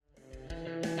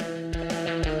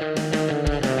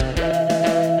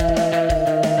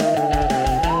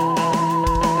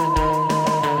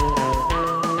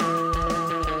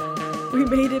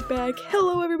mic.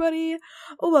 Hello, everybody.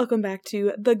 Welcome back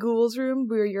to The Ghouls Room.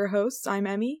 We're your hosts. I'm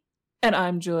Emmy. And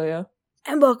I'm Julia.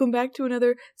 And welcome back to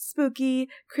another spooky,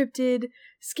 cryptid,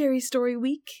 scary story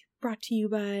week brought to you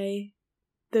by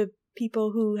the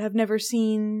people who have never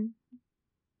seen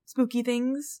spooky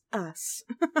things, us.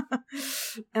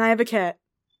 And I have a cat.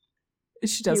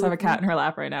 She does have a cat in her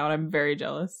lap right now, and I'm very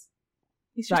jealous.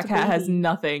 That cat has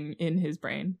nothing in his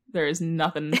brain. There is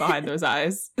nothing behind those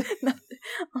eyes. Not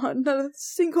a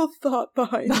single thought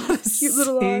behind his cute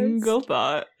little eyes. Not a single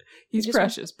thought. He's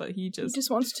precious, but he just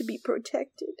wants to be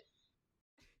protected.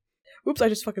 Oops, I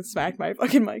just fucking smacked my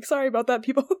fucking mic. Sorry about that,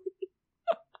 people.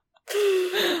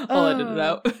 I'll edit it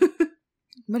out.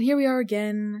 But here we are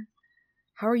again.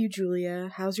 How are you,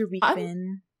 Julia? How's your week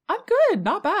been? I'm good.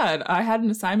 Not bad. I had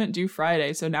an assignment due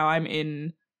Friday, so now I'm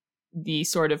in the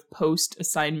sort of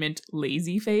post-assignment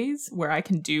lazy phase where I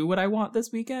can do what I want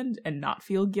this weekend and not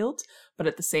feel guilt, but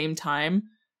at the same time,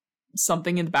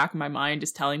 something in the back of my mind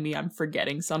is telling me I'm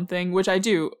forgetting something, which I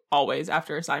do always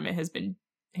after assignment has been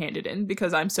handed in,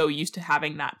 because I'm so used to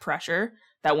having that pressure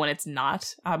that when it's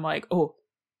not, I'm like, oh,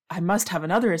 I must have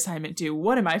another assignment due.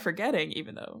 What am I forgetting?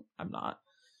 Even though I'm not.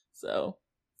 So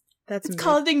it's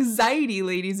called anxiety,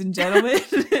 ladies and gentlemen.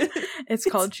 It's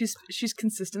called she's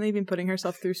consistently been putting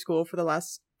herself through school for the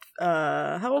last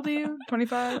how old are you?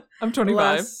 25? I'm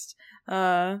 25.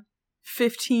 Last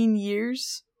 15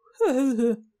 years.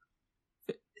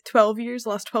 12 years,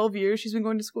 last 12 years she's been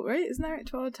going to school, right? Isn't that right?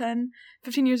 12, 10,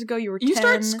 15 years ago you were 10. You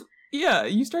start school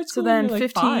so then when you're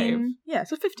 15. Like 5. Yeah,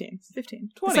 so 15. 20.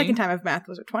 The 20. second time I've math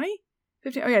was it 20?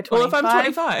 15? Oh yeah, 20. Well, if I'm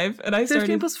 25 and I started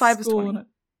 15 plus 5 is 20.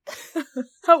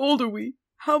 How old are we?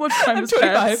 How much time has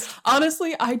 25. passed?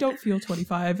 Honestly, I don't feel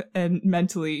 25, and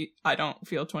mentally, I don't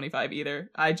feel 25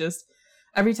 either. I just,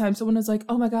 every time someone is like,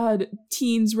 oh my god,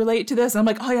 teens relate to this, I'm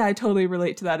like, oh yeah, I totally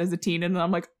relate to that as a teen, and then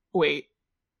I'm like, wait,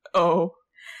 oh.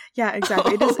 Yeah,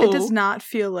 exactly. It does not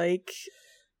feel like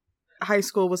high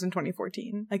school was in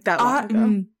 2014, like that long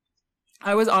ago.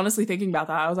 I was honestly thinking about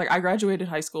that. I was like, I graduated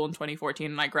high school in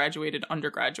 2014, and I graduated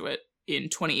undergraduate in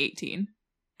 2018,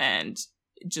 and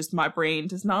just my brain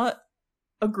does not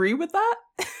agree with that.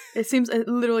 It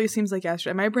literally seems like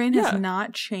yesterday. My brain has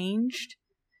not changed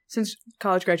since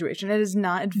college graduation. It is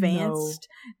not advanced.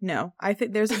 No. I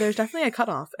think there's definitely a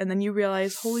cutoff, and then you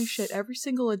realize, holy shit, every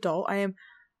single adult I am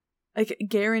like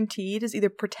guaranteed is either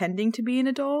pretending to be an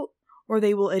adult or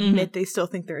they will admit they still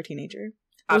think they're a teenager.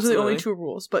 Those are the only two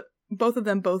rules, but both of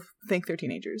them think they're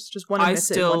teenagers. Just one admits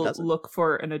it, one doesn't. I still look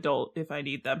for an adult if I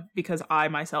need them, because I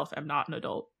myself am not an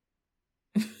adult.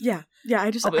 Yeah. I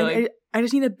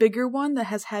just need a bigger one that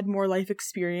has had more life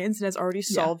experience and has already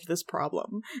solved this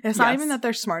problem. And it's not even that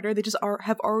they're smarter; they just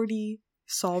have already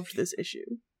solved this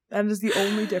issue. That is the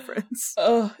only difference.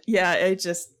 Oh yeah,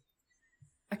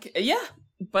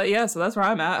 but yeah. So that's where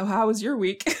I'm at. How was your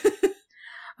week?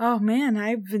 Oh man,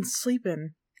 I've been sleeping,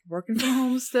 working from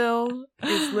home still.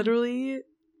 It's literally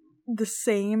the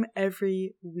same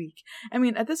every week. I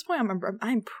mean, at this point,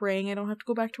 I'm praying I don't have to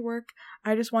go back to work.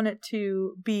 I just want it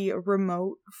to be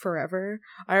remote forever.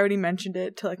 I already mentioned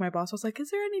it to like my boss. I was like, is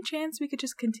there any chance we could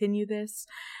just continue this?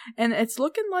 And it's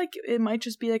looking like it might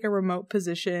just be like a remote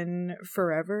position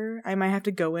forever. I might have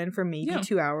to go in for maybe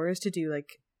 2 hours to do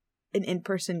like an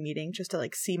in-person meeting just to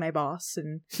like see my boss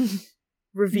and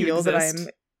reveal that I'm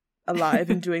alive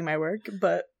and doing my work.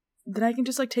 But then I can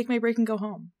just like take my break and go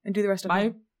home and do the rest of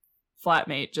my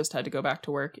flatmate just had to go back to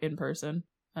work in person,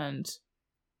 and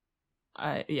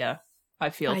I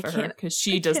feel for her because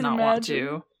she does not want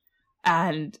to,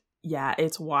 and yeah,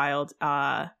 it's wild.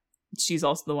 She's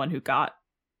also the one who got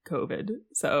COVID,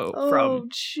 so from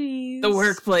the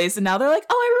workplace, and now they're like,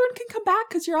 oh, everyone can come back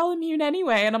because you're all immune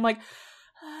anyway, and I'm like,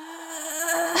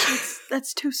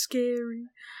 that's too scary.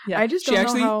 Yeah, I just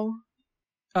don't know how.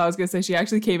 I was gonna say she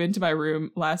actually came into my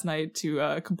room last night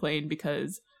to complain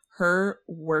because her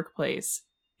workplace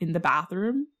in the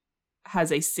bathroom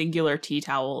has a singular tea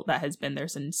towel that has been there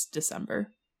since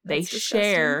December. They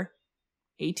share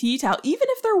a tea towel. Even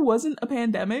if there wasn't a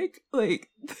pandemic, like,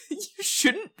 you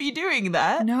shouldn't be doing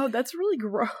that. No, that's really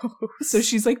gross. So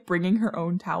she's like bringing her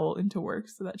own towel into work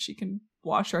so that she can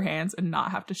wash her hands and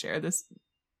not have to share this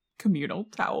communal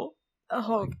towel.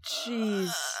 Oh,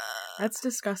 jeez. That's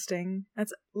disgusting.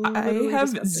 I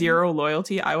have zero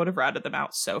loyalty. I would have ratted them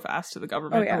out so fast to the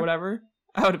government or whatever.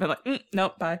 I would have been like,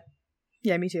 nope, bye.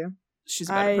 Yeah, me too. She's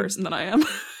a better person than I am.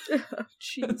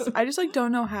 Jeez. I just like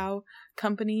don't know how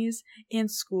companies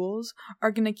and schools are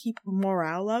going to keep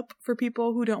morale up for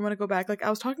people who don't want to go back. Like, I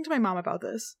was talking to my mom about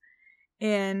this,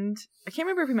 and I can't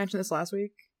remember if we mentioned this last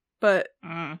week, but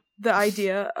the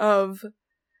idea of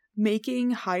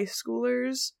making high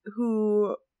schoolers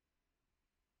who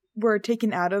we're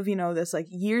taken out of, this like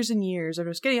years and years of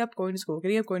just getting up, going to school,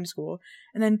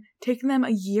 and then taking them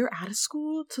a year out of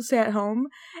school to stay at home,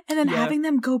 and then having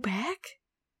them go back.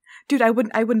 Dude, I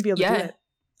wouldn't be able to do it.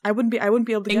 I wouldn't be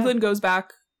able to. England goes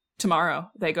back tomorrow.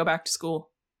 They go back to school.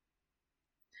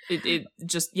 It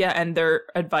just, and their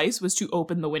advice was to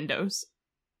open the windows.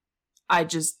 I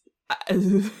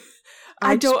don't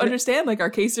understand. Like, our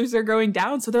cases are going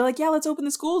down, so they're like, yeah, let's open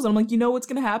the schools. And I'm like, you know what's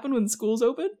going to happen when the schools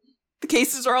open? The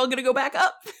cases are all going to go back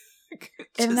up.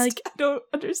 And like, I don't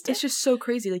understand. It's just so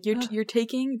crazy. Like, you're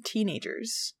taking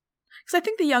teenagers, because I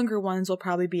think the younger ones will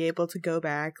probably be able to go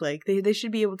back. Like, they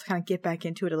should be able to kind of get back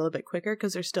into it a little bit quicker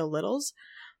because they're still littles.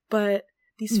 But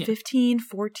these 15,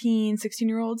 14,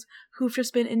 16-year-olds who've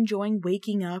just been enjoying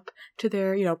waking up to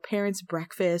their, parents'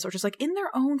 breakfast, or just like in their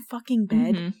own fucking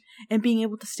bed and being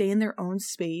able to stay in their own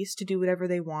space to do whatever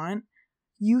they want.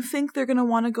 You think they're going to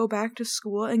want to go back to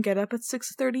school and get up at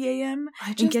 6:30 a.m.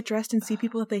 and get dressed and see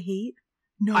people that they hate?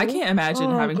 No. I can't imagine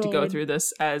having to go through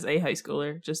this as a high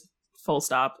schooler. Just full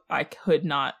stop. I could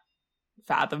not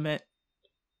fathom it.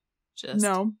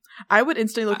 No. I would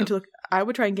instantly I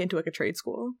would try and get into like a trade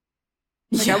school.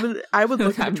 Like, I would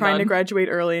look at trying to graduate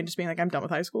early and just being like, I'm done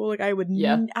with high school. Like,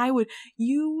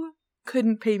 you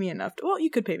couldn't pay me enough. Well, you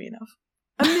could pay me enough.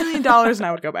 $1 million and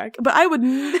I would go back. But I would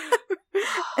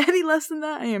any less than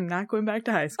that, I am not going back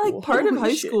to high school. Like, part of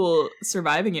high school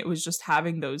surviving it was just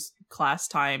having those class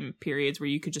time periods where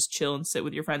you could just chill and sit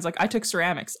with your friends. Like, I took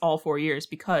ceramics all 4 years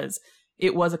because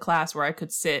it was a class where I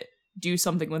could sit, do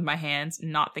something with my hands,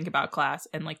 not think about class,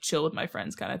 and like chill with my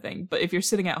friends kind of thing. But if you're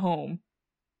sitting at home,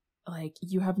 like,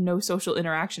 you have no social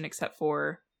interaction except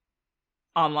for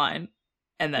online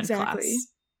and then class.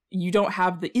 You don't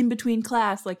have the in-between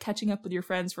class, like catching up with your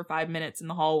friends for 5 minutes in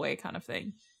the hallway kind of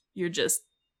thing. You're just,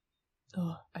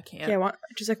 I can't. Yeah,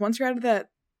 just like once you're out of that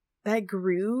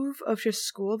groove of just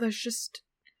school, there's just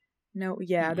no,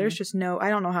 there's just no, I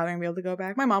don't know how they're gonna be able to go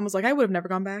back. My mom was like, I would have never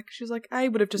gone back. She was like, I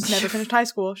would have just never finished high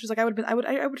school. She's like, I would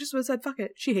just have said, fuck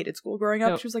it. She hated school growing up.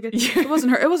 Nope. She was like, it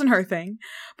wasn't her thing.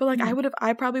 But like,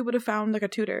 I probably would have found like a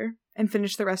tutor and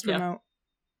finished the rest remote.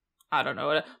 I don't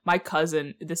know. My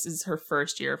cousin, this is her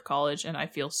first year of college, and I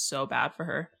feel so bad for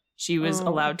her. She was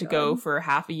allowed to go for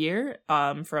half a year,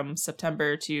 from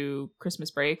September to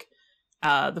Christmas break.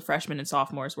 The freshmen and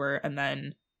sophomores were, and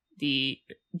then the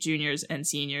juniors and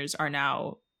seniors are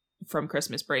now from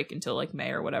Christmas break until like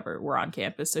May or whatever, we're on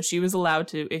campus. So she was allowed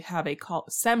to have a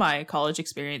semi-college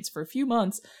experience for a few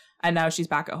months, and now she's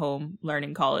back at home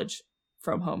learning college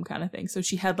from home kind of thing. So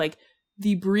she had like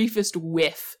the briefest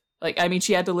whiff. Like, I mean,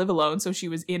 she had to live alone, so she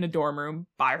was in a dorm room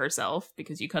by herself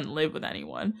because you couldn't live with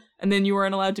anyone. And then you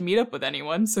weren't allowed to meet up with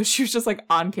anyone, so she was just like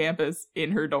on campus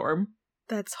in her dorm.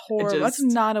 That's horrible. That's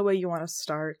not a way you want to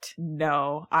start.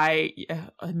 No. I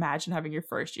imagine having your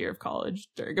first year of college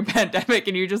during a pandemic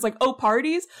and you're just like, oh,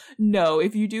 parties? No.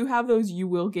 If you do have those, you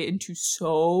will get into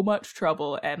so much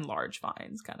trouble and large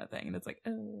fines kind of thing. And it's like,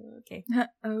 oh, okay.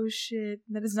 Oh, shit.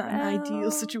 That is not an ideal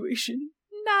situation.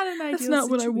 Not an ideal situation. That's not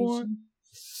what I want.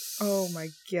 Oh, my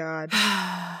God.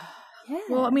 Yeah.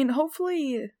 Well, I mean,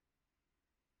 hopefully,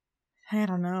 I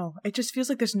don't know. It just feels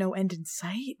like there's no end in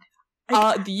sight.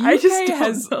 The UK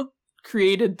has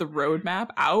created the roadmap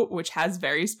out, which has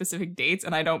very specific dates,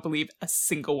 and I don't believe a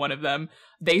single one of them.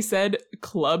 They said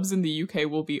clubs in the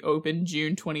UK will be open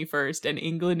June 21st, and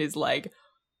England is like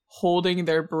holding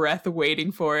their breath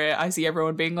waiting for it. I see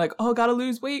everyone being like, oh, gotta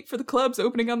lose weight for the clubs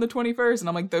opening on the 21st, and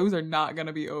I'm like, those are not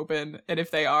gonna be open, and if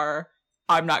they are,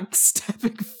 I'm not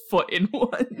stepping foot in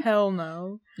one. Hell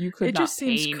no. You could not pay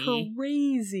me. It just seems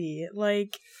crazy.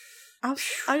 Like, I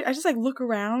just like look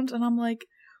around and I'm like,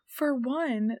 for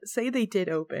one, say they did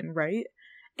open, right?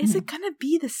 Is it gonna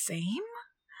be the same?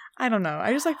 I don't know.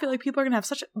 I just like feel like people are gonna have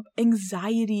such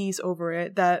anxieties over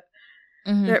it that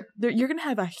you're gonna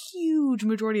have a huge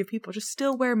majority of people just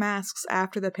still wear masks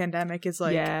after the pandemic is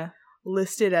like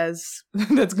listed as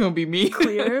that's gonna be me.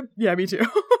 Clear. Yeah, me too.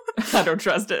 I don't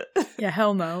trust it. Yeah,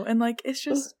 hell no. And like it's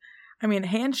just, I mean,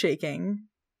 handshaking.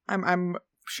 I'm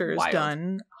sure is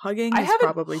done. Hugging is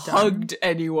probably done. I haven't hugged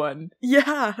anyone.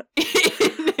 Yeah.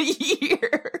 In a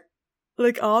year.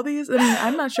 Like all these, I mean,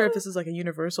 I'm not sure if this is like a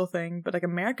universal thing, but like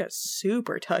America's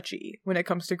super touchy when it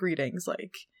comes to greetings.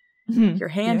 Like you're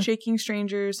handshaking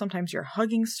strangers, sometimes you're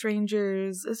hugging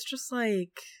strangers. It's just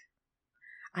like,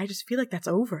 I just feel like that's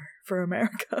over for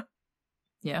America.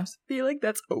 Yeah. I feel like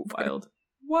that's over.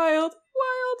 Wild.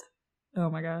 Oh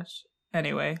my gosh.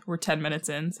 Anyway, we're 10 minutes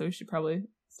in, so we should probably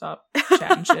stop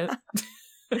chatting shit.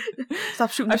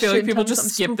 Stop shooting. I feel like people just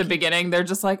skip the beginning. They're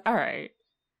just like, all right.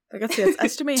 Like, let's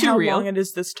estimate how long it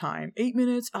is this time. 8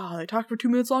 minutes. Oh, they talked for 2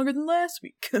 minutes longer than last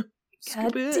week.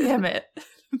 God damn it.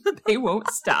 They won't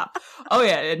stop. Oh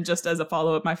yeah, and just as a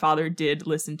follow-up, my father did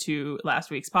listen to last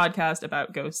week's podcast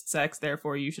about ghost sex,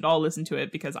 therefore you should all listen to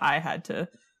it because I had to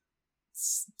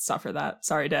suffer that.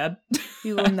 Sorry, Dad.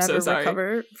 You will never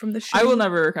recover from the shit. I will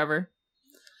never recover.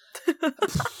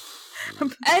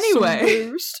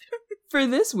 Anyway, for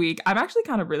this week, I'm actually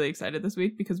kind of really excited this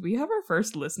week because we have our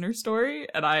first listener story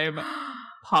and I'm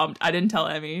pumped. I didn't tell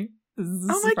Emmy. This is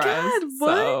a surprise. My God,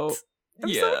 what? So,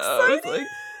 I'm so excited.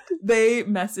 They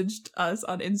messaged us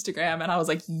on Instagram and I was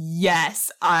like,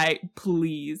 yes,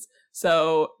 please.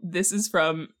 So this is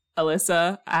from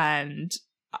Alyssa and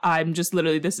I'm just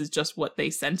literally, this is just what they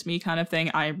sent me kind of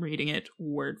thing. I am reading it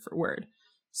word for word.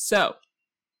 So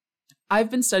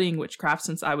I've been studying witchcraft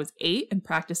since I was 8 and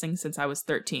practicing since I was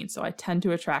 13. So I tend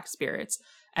to attract spirits.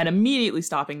 And immediately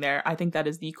stopping there, I think that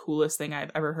is the coolest thing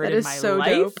I've ever heard in my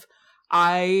life. Dope.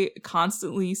 I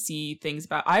constantly see things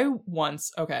about,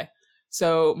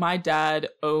 so my dad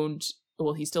owned,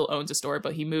 well, he still owns a store,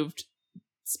 but he moved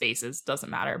spaces, doesn't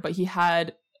matter. But he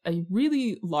had a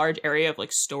really large area of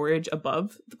like storage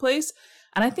above the place.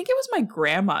 And I think it was my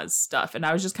grandma's stuff. And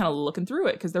I was just kind of looking through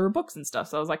it because there were books and stuff.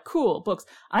 So I was like, cool, books.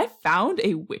 I found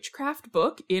a witchcraft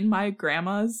book in my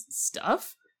grandma's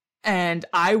stuff. And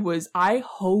I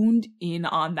honed in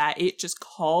on that. It just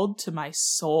called to my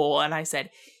soul. And I said,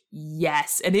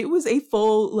 yes. And it was a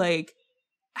full, like,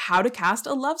 how to cast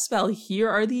a love spell. Here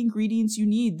are the ingredients you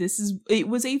need. It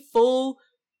was a full,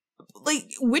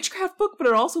 like, witchcraft book, but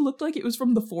it also looked like it was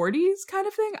from the 40s kind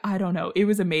of thing. I don't know. It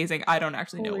was amazing. I don't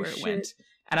actually know where it went.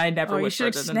 And I never went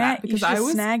further than that because I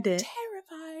was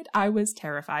terrified. I was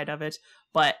terrified of it.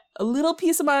 But a little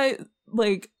piece of my,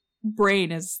 like,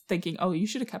 brain is thinking, oh, you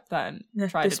should have kept that and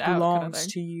tried it out. This belongs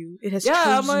to you. It has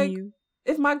chosen you.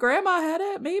 If my grandma had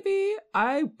it, maybe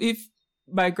if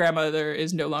my grandmother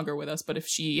is no longer with us, but if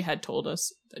she had told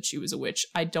us that she was a witch,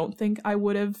 I don't think I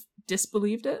would have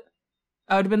disbelieved it.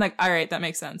 I would have been like, all right, that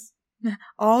makes sense.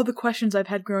 All the questions I've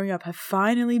had growing up have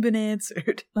finally been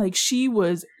answered. Like, she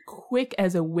was quick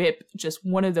as a whip, just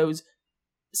one of those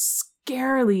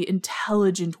scarily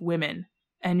intelligent women.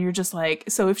 And you're just like,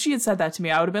 so if she had said that to me,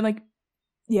 I would have been like,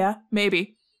 yeah,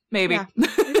 maybe. Yeah.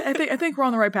 I think we're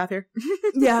on the right path here.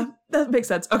 Yeah, that makes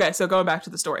sense. Okay, so going back to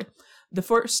the story. The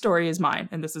first story is mine,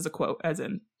 and this is a quote, as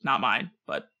in, not mine,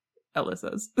 but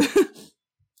Alyssa's.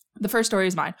 The first story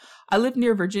is mine. I live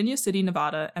near Virginia City,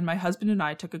 Nevada, and my husband and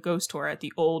I took a ghost tour at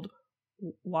the old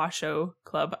Washoe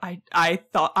Club. I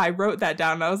thought I wrote that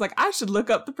down, and I was like, I should look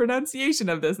up the pronunciation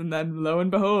of this, and then lo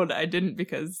and behold, I didn't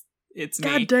because it's me.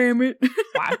 God damn it.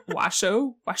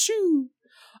 Washoe.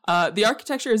 The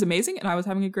architecture is amazing, and I was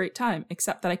having a great time,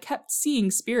 except that I kept seeing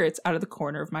spirits out of the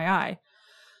corner of my eye.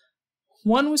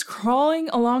 One was crawling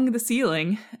along the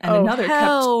ceiling, and another kept...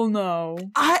 Oh, hell no.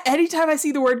 Anytime I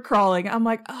see the word crawling, I'm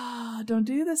like, don't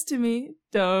do this to me.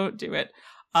 Don't do it.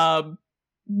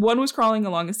 One was crawling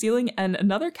along the ceiling, and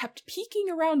another kept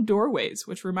peeking around doorways,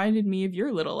 which reminded me of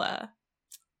your little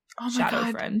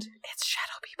shadow friend. It's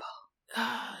shadow people.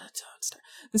 Don't start.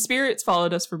 The spirits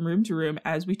followed us from room to room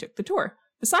as we took the tour.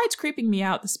 Besides creeping me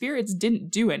out, the spirits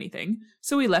didn't do anything,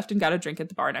 so we left and got a drink at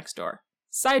the bar next door.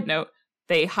 Side note,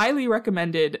 they highly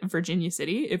recommended Virginia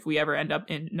City if we ever end up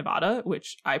in Nevada,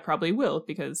 which I probably will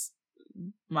because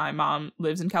my mom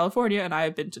lives in California and I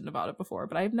have been to Nevada before,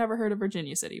 but I've never heard of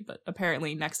Virginia City, but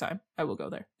apparently next time I will go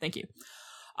there. Thank you.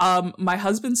 My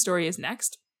husband's story is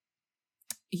next.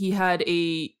 He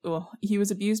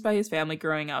was abused by his family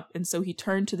growing up, and so he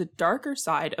turned to the darker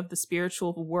side of the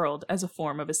spiritual world as a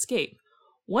form of escape.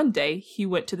 One day, he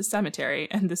went to the cemetery,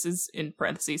 and this is in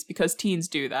parentheses because teens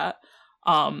do that.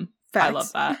 I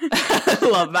love that. I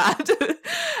love that.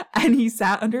 And he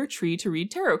sat under a tree to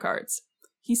read tarot cards.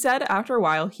 He said after a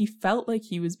while, he felt like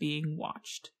he was being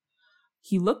watched.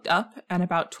 He looked up, and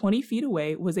about 20 feet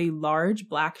away was a large,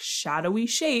 black, shadowy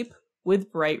shape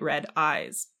with bright red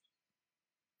eyes.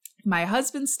 My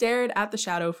husband stared at the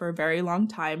shadow for a very long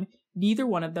time, neither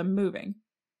one of them moving.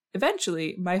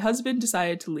 Eventually, my husband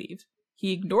decided to leave.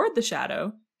 He ignored the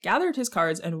shadow, gathered his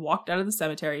cards, and walked out of the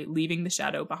cemetery, leaving the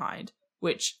shadow behind.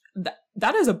 Which,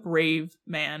 that is a brave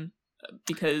man,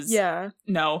 because,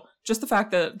 just the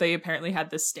fact that they apparently had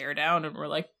this stare down and were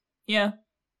like, yeah,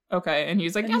 okay. And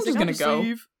he's like, I'm just gonna go.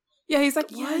 Leave. Yeah, he's like,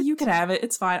 yeah, you can have it.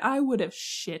 It's fine. I would have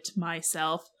shit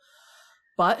myself.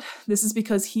 But this is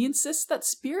because he insists that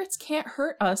spirits can't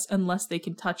hurt us unless they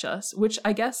can touch us, which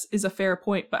I guess is a fair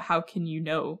point, but how can you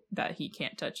know that he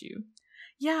can't touch you?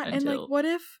 Yeah, and like, what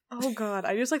if? Oh God,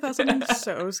 I just like that's something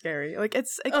so scary. Like,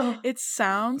 it's like, it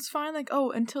sounds fine. Like,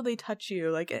 oh, until they touch you,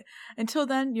 like, until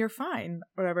then you're fine,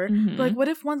 whatever. Mm-hmm. But like, what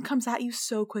if one comes at you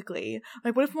so quickly?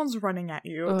 Like, what if one's running at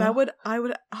you? I would. I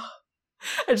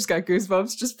just got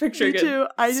goosebumps just picturing it. Me too.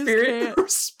 I just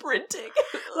can't. Sprinting.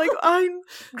 Like,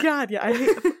 God, yeah. I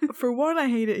hate. For one, I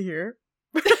hate it here.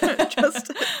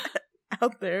 Just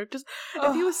out there. Just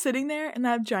if he was sitting there and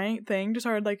that giant thing just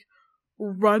started like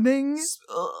running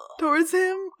towards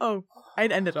him, oh,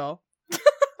 I'd end it all.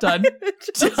 Done. End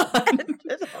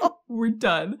it all. We're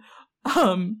done.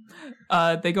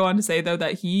 They go on to say though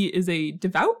that he is a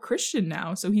devout Christian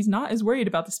now, so he's not as worried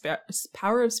about the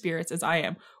power of spirits as I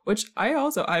am, which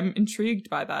I'm intrigued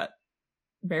by that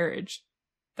marriage,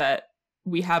 that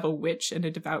we have a witch and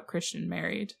a devout Christian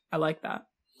married. I like that.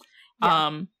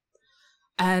 Yeah.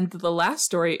 And the last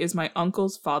story is my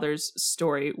uncle's father's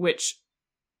story, which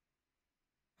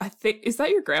I think, is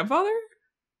that your grandfather?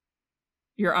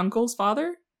 Your uncle's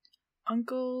father?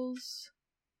 Uncle's,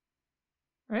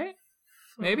 right?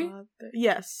 Maybe?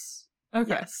 Yes. Okay.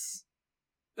 Yes.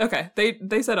 Okay.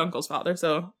 They said uncle's father,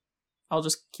 so I'll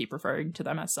just keep referring to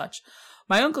them as such.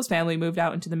 My uncle's family moved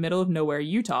out into the middle of nowhere,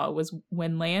 Utah, was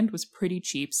when land was pretty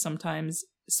cheap sometime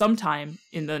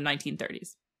in the 1930s.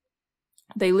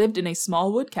 They lived in a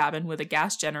small wood cabin with a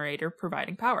gas generator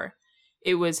providing power.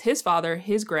 It was his father,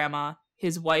 his grandma,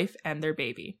 his wife, and their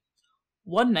baby.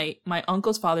 One night, my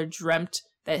uncle's father dreamt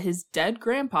that his dead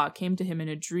grandpa came to him in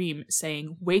a dream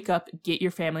saying, "Wake up, get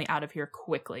your family out of here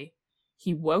quickly."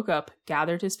 He woke up,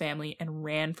 gathered his family, and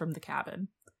ran from the cabin.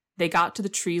 They got to the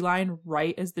tree line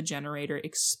right as the generator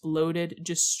exploded,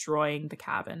 destroying the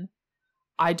cabin.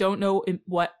 I don't know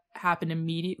what happened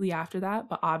immediately after that,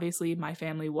 but obviously my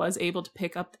family was able to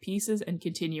pick up the pieces and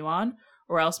continue on,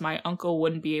 or else my uncle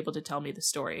wouldn't be able to tell me the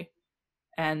story.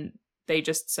 And they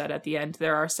just said at the end,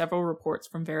 there are several reports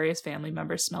from various family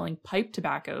members smelling pipe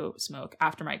tobacco smoke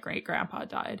after my great-grandpa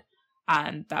died.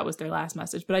 And that was their last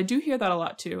message. But I do hear that a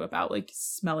lot too, about like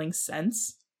smelling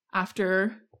scents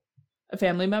after a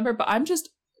family member. But I'm just,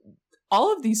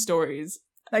 all of these stories,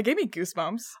 that gave me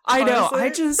goosebumps. I know. I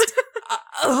just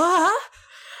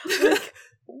like,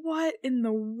 what in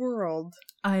the world?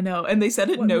 I know. And they said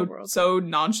it so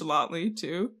nonchalantly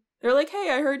too. They're like, "Hey,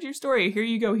 I heard your story. Here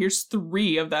you go. Here's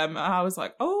 3 of them." And I was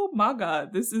like, "Oh my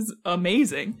God, this is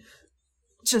amazing."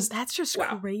 That's just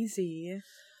wow. Crazy.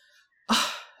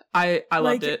 I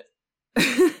loved it.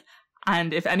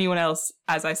 And if anyone else,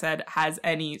 as I said, has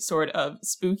any sort of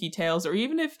spooky tales, or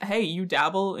even if, hey, you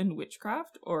dabble in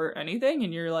witchcraft or anything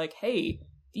and you're like, hey,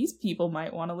 these people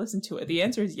might want to listen to it, the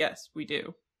answer is yes, we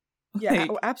do. Yeah,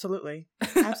 like, absolutely.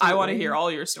 I want to hear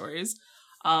all your stories.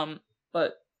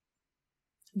 But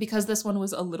because this one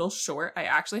was a little short, I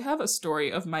actually have a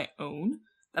story of my own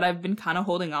that I've been kind of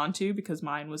holding on to because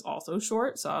mine was also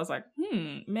short. So I was like,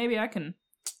 maybe I can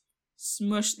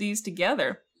smush these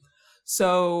together.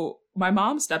 So my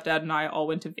mom, stepdad, and I all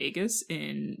went to Vegas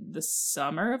in the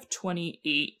summer of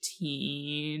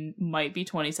 2018. Might be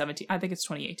 2017. I think it's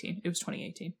 2018. It was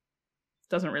 2018.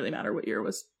 Doesn't really matter what year it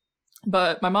was.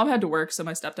 But my mom had to work, so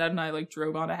my stepdad and I like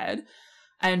drove on ahead,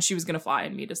 and she was going to fly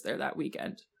and meet us there that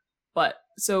weekend. But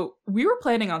so we were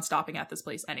planning on stopping at this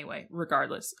place anyway,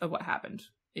 regardless of what happened.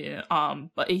 Yeah,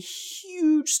 but a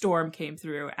huge storm came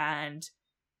through, and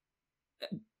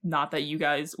not that you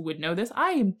guys would know this,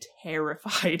 I am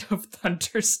terrified of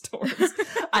thunderstorms.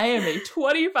 I am a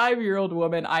 25-year-old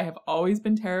woman. I have always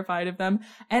been terrified of them,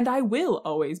 and I will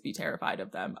always be terrified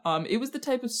of them. It was the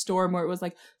type of storm where it was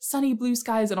like sunny blue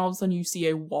skies, and all of a sudden you see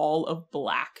a wall of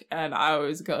black, and I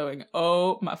was going,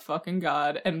 oh my fucking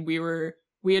God. And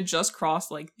we had just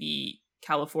crossed like the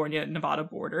California-Nevada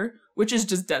border, which is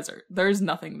just desert. There's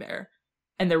nothing there.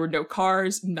 And there were no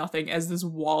cars, nothing, as this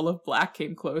wall of black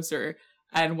came closer.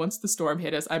 And once the storm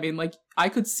hit us, I mean, like, I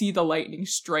could see the lightning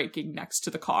striking next to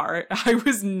the car. I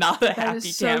was not a happy camper. That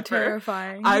is so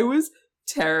terrifying. I was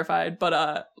terrified,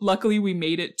 but luckily we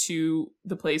made it to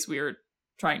the place we were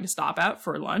trying to stop at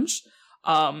for lunch.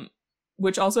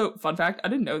 Which also, fun fact, I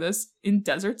didn't know this, in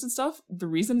deserts and stuff, the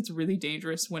reason it's really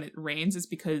dangerous when it rains is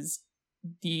because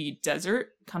the desert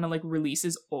kind of like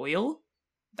releases oil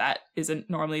that isn't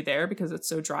normally there because it's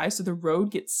so dry. So the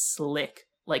road gets slick,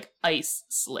 like ice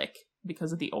slick,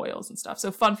 because of the oils and stuff. So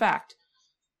fun fact,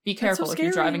 be careful if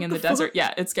you're driving in the desert.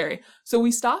 Yeah, it's scary. So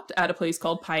we stopped at a place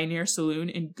called Pioneer Saloon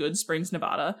in Good Springs,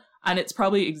 Nevada, and it's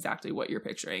probably exactly what you're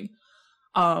picturing.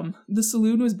 The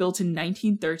saloon was built in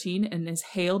 1913 and is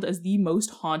hailed as the most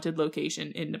haunted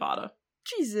location in Nevada.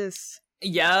 Jesus.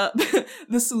 Yeah,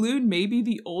 the saloon may be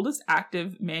the oldest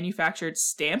active manufactured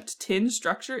stamped tin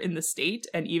structure in the state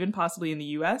and even possibly in the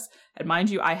US. And mind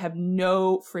you, I have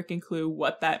no freaking clue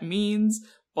what that means,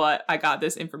 but I got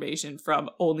this information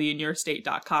from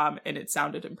onlyinyourstate.com and it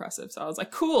sounded impressive. So I was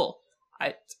like, cool.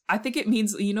 I think it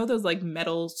means, you know, those like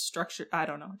metal structure. I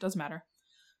don't know. It doesn't matter.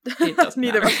 It doesn't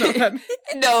Neither matter. of us know that.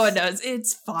 No, it does.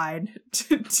 It's fine.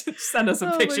 Send us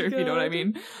a picture if you know what I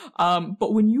mean.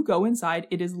 But when you go inside,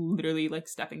 it is literally like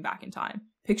stepping back in time.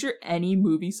 Picture any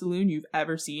movie saloon you've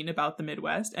ever seen about the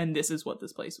Midwest, and this is what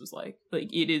this place was like. Like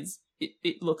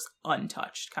it looks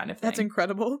untouched kind of thing. That's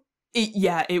incredible.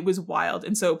 It was wild.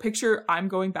 And so picture I'm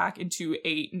going back into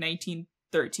a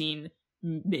 1913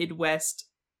 Midwest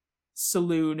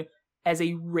saloon as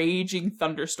a raging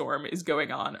thunderstorm is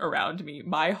going on around me.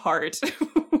 My heart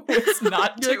was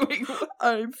not doing well.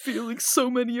 I'm feeling so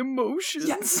many emotions.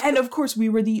 Yes, and of course we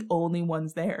were the only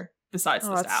ones there, besides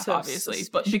the staff, so obviously. suspicious.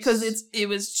 But because it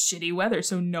was shitty weather,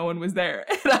 so no one was there.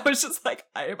 And I was just like,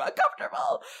 I am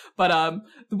uncomfortable. But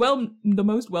the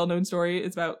most well-known story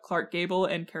is about Clark Gable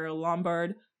and Carol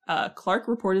Lombard. Clark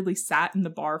reportedly sat in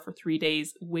the bar for 3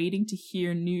 days waiting to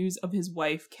hear news of his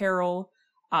wife, Carol.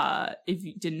 If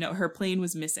you didn't know, her plane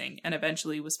was missing and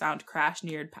eventually was found crashed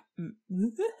near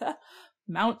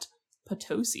Mount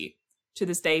Potosi. To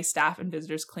this day, staff and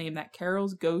visitors claim that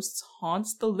Carol's ghost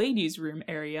haunts the ladies' room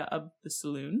area of the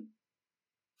saloon.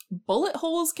 Bullet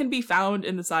holes can be found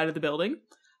in the side of the building,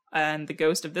 and the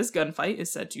ghost of this gunfight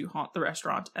is said to haunt the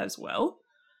restaurant as well.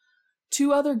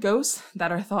 2 other ghosts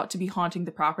that are thought to be haunting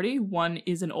the property. One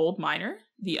is an old miner.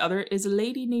 The other is a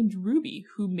lady named Ruby,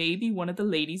 who may be one of the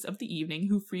ladies of the evening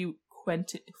who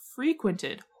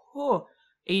frequented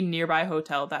a nearby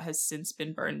hotel that has since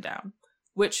been burned down.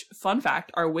 Which, fun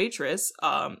fact, our waitress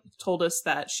told us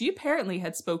that she apparently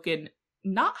had spoken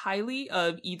not highly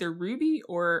of either Ruby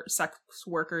or sex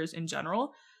workers in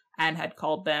general, and had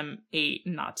called them a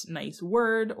not nice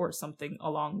word or something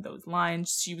along those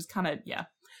lines. She was kind of,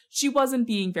 she wasn't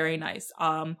being very nice.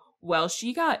 Well,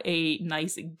 she got a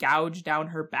nice gouge down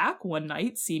her back one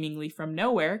night, seemingly from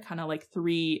nowhere, kind of like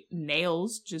 3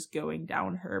 nails just going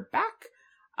down her back.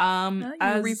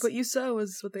 You reap what you sow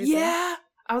is what they say. Yeah,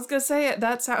 I was gonna say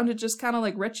that sounded just kind of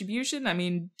like retribution. I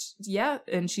mean, yeah,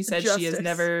 and she said she has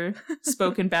never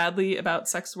spoken badly about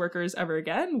sex workers ever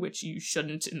again, which you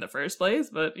shouldn't in the first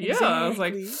place. But yeah, exactly. I was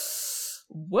like,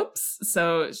 whoops.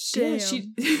 So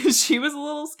she was a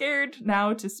little scared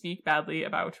now to speak badly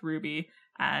about Ruby.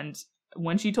 And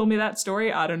when she told me that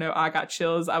story, I don't know, I got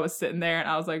chills. I was sitting there and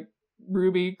I was like,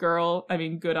 Ruby, girl, I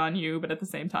mean, good on you, but at the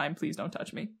same time, please don't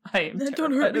touch me. I am terrified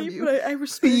Don't hurt me, you. but I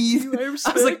respect you. I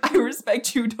was like, I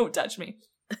respect you, don't touch me.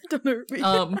 Don't hurt me.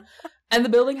 And the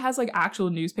building has like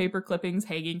actual newspaper clippings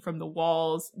hanging from the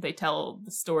walls. They tell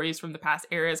the stories from the past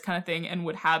eras kind of thing, and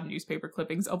would have newspaper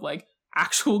clippings of like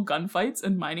actual gunfights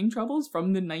and mining troubles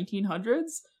from the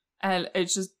 1900s. And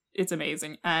it's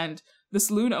amazing. And the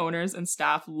saloon owners and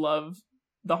staff love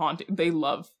the haunting. They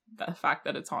love the fact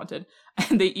that it's haunted.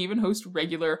 And they even host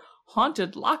regular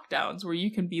haunted lockdowns where you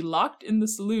can be locked in the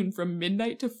saloon from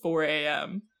midnight to 4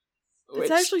 a.m. It's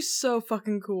actually so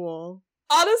fucking cool.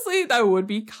 Honestly, that would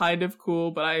be kind of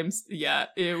cool, but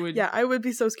it would. Yeah, I would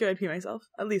be so scared I'd pee myself.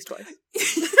 At least twice.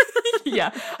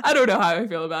 Yeah, I don't know how I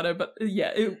feel about it, but yeah,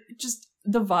 it just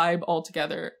the vibe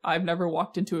altogether. I've never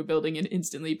walked into a building and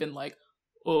instantly been like,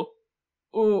 oh,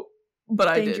 but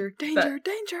I did. Danger.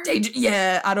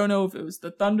 Yeah, I don't know if it was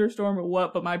the thunderstorm or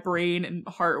what, but my brain and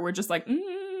heart were just like,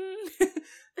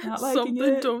 not liking something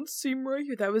it. Don't seem right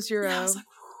here. That was your, I was like,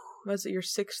 was it your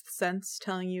 6th sense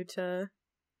telling you to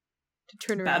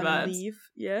turn bad around vibes. and leave?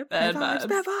 Yeah, bad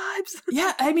vibes.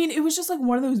 Yeah, I mean, it was just like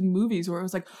one of those movies where it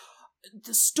was like,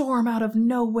 the storm out of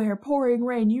nowhere, pouring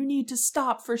rain, you need to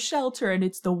stop for shelter, and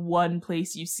it's the one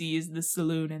place you see is the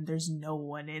saloon, and there's no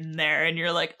one in there, and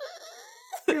you're like,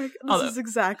 this is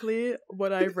exactly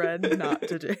what I read not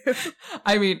to do.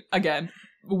 I mean, again,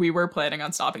 we were planning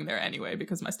on stopping there anyway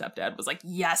because my stepdad was like,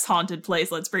 yes, haunted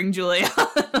place, let's bring Julia.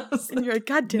 And you're like,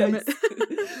 God damn it.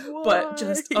 But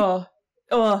just,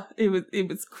 it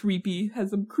was creepy, has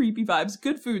some creepy vibes.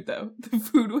 Good food though. The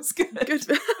food was good.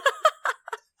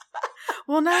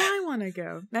 Well, now I want to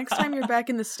go. Next time you're back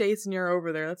in the States and you're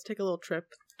over there, let's take a little trip.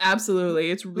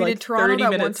 Absolutely. It's we like did Toronto 30 that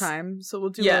minutes. one time, so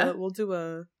we'll do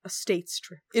a States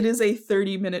trip. It is a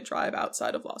 30-minute drive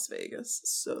outside of Las Vegas,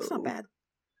 so it's not bad.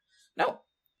 No,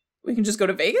 we can just go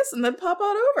to Vegas and then pop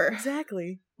on over.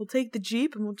 Exactly. We'll take the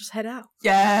Jeep and we'll just head out.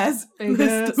 Yes,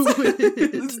 Vegas. Let's do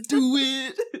it. Let's do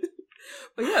it.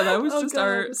 But yeah, that was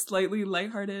our slightly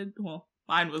lighthearted. Well,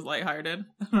 Mine was lighthearted.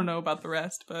 I don't know about the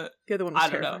rest, but The other one was I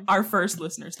don't terrifying. know. Our first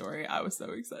listener story, I was so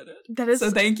excited. That is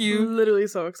so thank you. Literally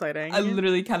so exciting. I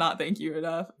literally cannot thank you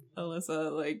enough,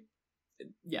 Alyssa. Like,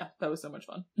 yeah, that was so much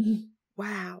fun.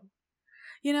 Wow.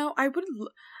 You know, I would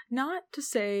not to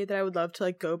say that I would love to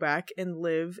like go back and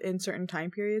live in certain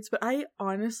time periods, but I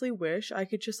honestly wish I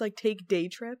could just like take day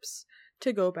trips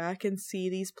to go back and see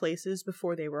these places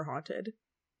before they were haunted.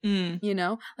 You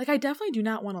know, like I definitely do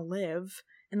not want to live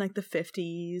in like the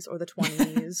 50s or the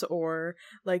 20s or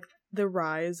like the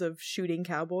rise of shooting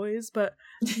cowboys, but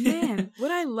man, would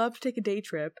I love to take a day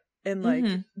trip and like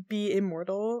be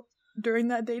immortal during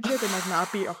that day trip and like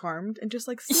not be harmed and just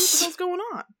like see what the hell's going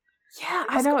on. Yeah,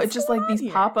 I know. It's just like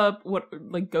these pop-up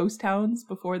like ghost towns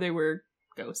before they were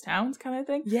ghost towns kind of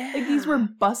thing. Yeah. Like these were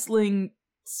bustling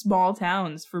small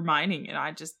towns for mining, and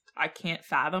I can't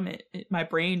fathom it. My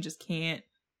brain just can't.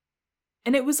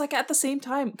 And it was like at the same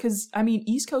time, because I mean,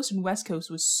 East Coast and West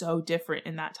Coast was so different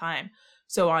in that time.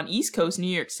 So on East Coast, New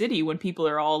York City, when people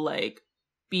are all like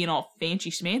being all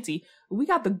fancy schmancy, we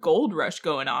got the gold rush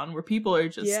going on where people are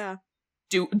just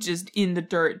just in the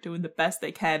dirt doing the best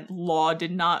they can. Law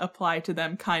did not apply to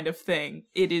them kind of thing.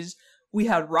 It is, we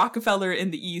had Rockefeller in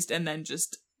the East and then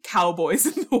just cowboys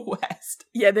in the West.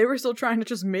 Yeah, they were still trying to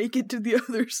just make it to the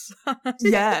other side.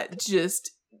 Yeah,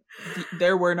 just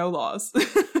there were no laws.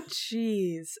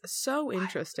 Jeez, so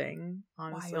interesting,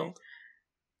 honestly. Wild.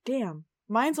 Damn,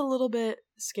 mine's a little bit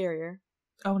scarier.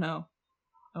 Oh no.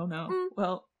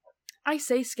 Well, I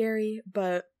say scary,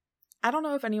 but I don't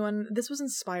know if anyone, this was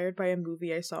inspired by a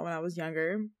movie I saw when I was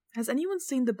younger. Has anyone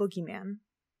seen The Boogeyman?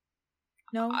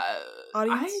 No?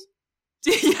 Audience?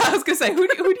 Yeah, I was gonna say, who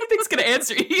do you think's gonna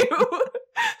answer you?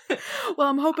 Well,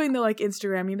 I'm hoping they'll like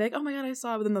Instagram me, like, oh my god, I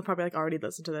saw it, but then they'll probably like already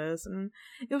listen to this, and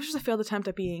it was just a failed attempt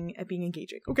at being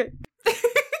engaging. Okay.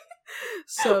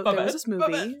 So there was this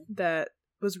movie that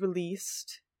was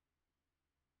released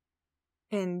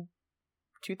in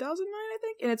 2009, I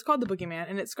think, and it's called The Boogeyman,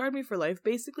 and it scarred me for life.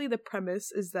 Basically, the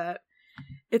premise is that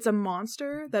it's a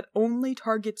monster that only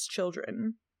targets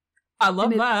children. I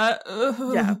love that.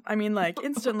 Yeah, I mean, like,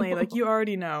 instantly, like, you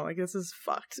already know, like, this is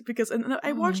fucked, because, and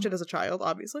I watched it as a child,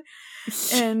 obviously,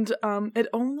 and it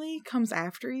only comes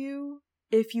after you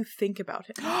if you think about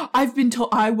him.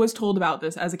 I was told about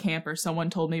this as a camper. Someone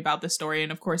told me about this story,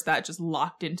 and of course that just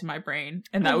locked into my brain,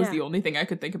 and that was the only thing I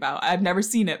could think about. I've never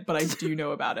seen it, but I do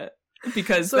know about it.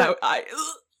 Because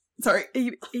sorry.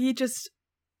 He just,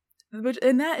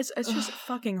 and that is, it's just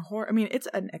fucking horror. I mean, it's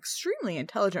an extremely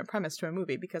intelligent premise to a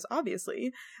movie, because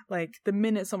obviously, like, the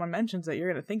minute someone mentions it,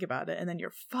 you're gonna think about it, and then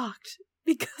you're fucked,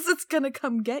 because it's gonna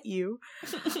come get you.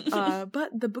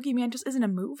 But The Boogeyman just isn't a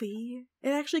movie. It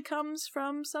actually comes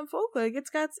from some folk. Like,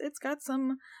 it's got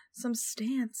some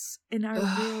stance in our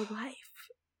real life,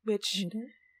 which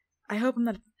I hope I'm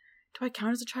not. Do I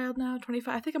count as a child now?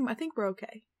 25? I think we're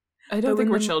okay. I don't think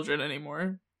we're children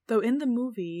anymore. Though in the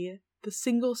movie, the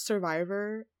single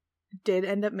survivor did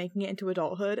end up making it into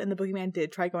adulthood, and the Boogeyman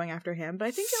did try going after him, but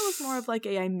I think it was more of like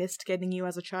I missed getting you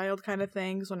as a child kind of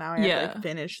thing, so now I have to like,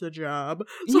 finish the job.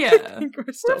 So I think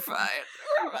we're fine.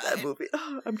 That movie.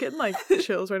 Oh, I'm getting like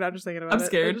chills right now just thinking about it. I'm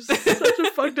scared. It's such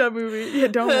a fucked up movie. Yeah,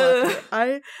 don't watch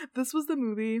it. This was the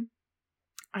movie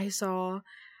I saw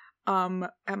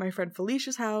at my friend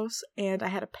Felicia's house, and I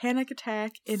had a panic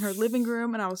attack in her living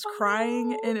room, and I was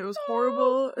crying, and it was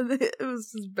horrible, and it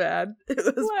was just bad. It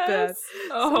was bad.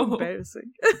 So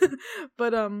embarrassing.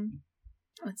 But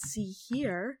let's see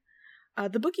here.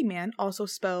 The Boogeyman, also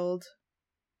spelled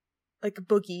like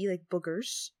boogie, like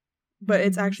boogers, but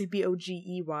it's actually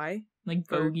Bogey, like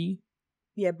bogey.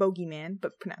 Yeah, Boogeyman,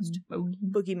 but pronounced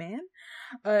Boogeyman,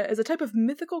 is a type of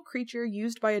mythical creature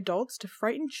used by adults to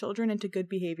frighten children into good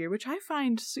behavior, which I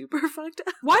find super fucked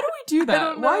up. Why do we do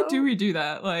that? Why do we do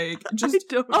that? Like, just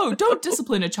don't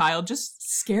discipline a child.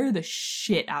 Just scare the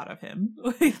shit out of him.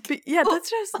 Like, but yeah, that's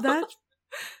just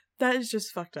that is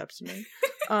just fucked up to me.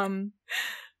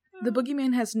 The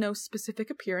Boogeyman has no specific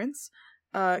appearance.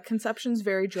 Conceptions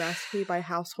vary drastically by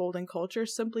household and culture,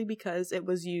 simply because it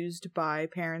was used by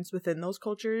parents within those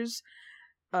cultures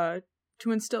to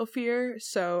instill fear.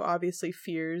 So obviously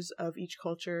fears of each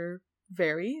culture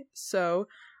vary. So,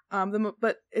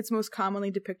 but it's most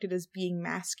commonly depicted as being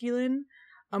masculine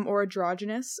or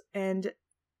androgynous, and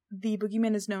the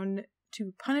Boogeyman is known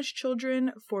to punish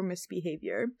children for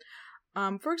misbehavior.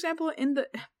 For example, in the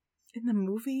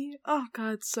movie, oh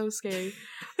god, it's so scary.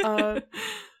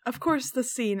 Of course, the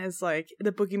scene is like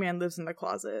the Boogeyman lives in the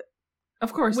closet.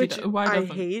 Of course, which he does. Why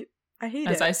doesn't? I hate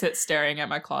As it. I sit staring at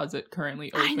my closet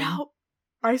currently open. I know.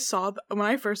 I saw when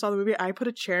I first saw the movie, I put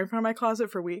a chair in front of my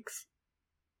closet for weeks.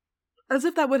 As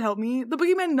if that would help me. The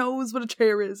boogeyman knows what a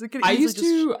chair is. It could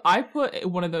I put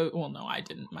one of the, well, no, I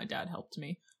didn't. My dad helped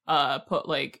me. Put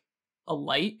like a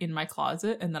light in my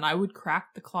closet, and then I would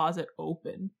crack the closet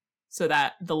open so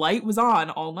that the light was on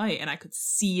all night and I could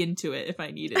see into it if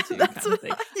I needed to, kind of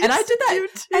thing. And I did that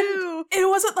too. And it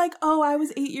wasn't like, oh, I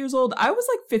was 8 years old. I was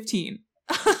like 15.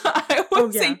 I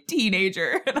was a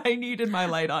teenager and I needed my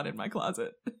light on in my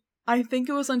closet. I think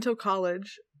it was until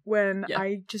college when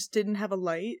I just didn't have a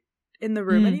light in the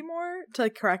room anymore to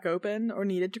like crack open or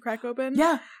needed to crack open.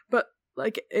 Yeah. But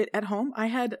like at home, I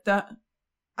had that.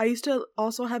 I used to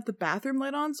also have the bathroom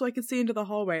light on so I could see into the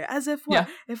hallway. As if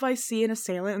if I see an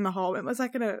assailant in the hallway, is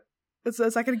that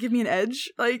gonna give me an edge?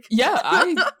 Like,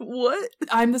 yeah, what?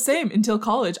 I'm the same. Until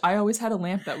college, I always had a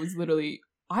lamp that was literally,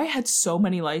 I had so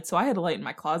many lights. So I had a light in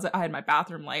my closet. I had my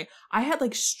bathroom light. I had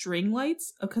like string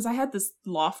lights because I had this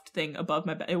loft thing above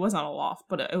my bed. It wasn't a loft,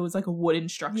 but it was like a wooden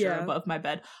structure above my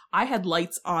bed. I had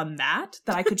lights on that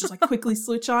I could just like quickly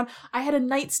switch on. I had a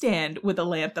nightstand with a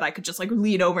lamp that I could just like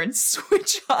lean over and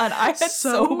switch on. I had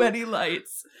so many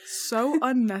lights. So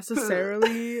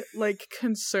unnecessarily like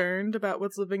concerned about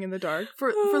what's living in the dark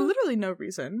for literally no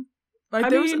reason. Like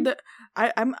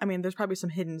I mean, there's probably some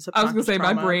hidden subconscious I was gonna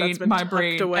say my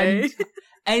brain away.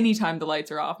 Anytime the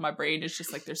lights are off, my brain is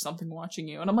just like, there's something watching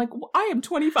you, and I'm like, well, I am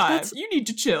 25. You need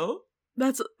to chill.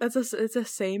 It's the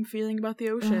same feeling about the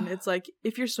ocean. It's like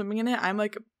if you're swimming in it, I'm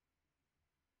like,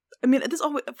 I mean, this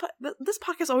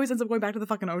podcast always ends up going back to the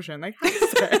fucking ocean. Like, how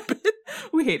does that happen?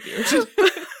 We hate the ocean.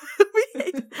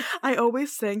 I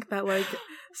always think that like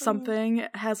something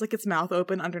has like its mouth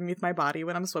open underneath my body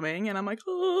when I'm swimming, and I'm like,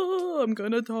 oh, I'm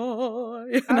gonna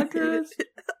die.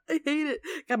 I hate it.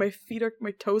 God,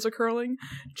 my toes are curling.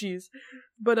 Jeez.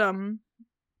 But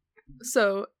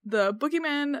so the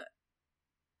boogeyman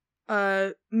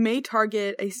may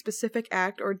target a specific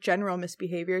act or general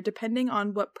misbehavior depending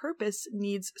on what purpose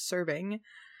needs serving.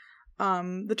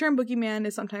 The term boogeyman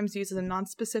is sometimes used as a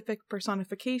non-specific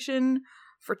personification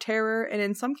for terror, and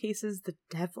in some cases, the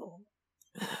devil.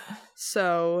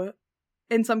 So,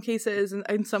 in some cases,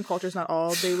 in some cultures, not all,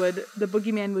 the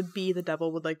boogeyman would be the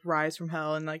devil, would like rise from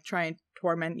hell and like try and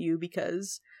torment you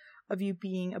because of you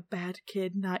being a bad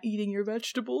kid, not eating your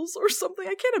vegetables or something.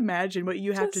 I can't imagine what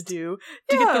you have to do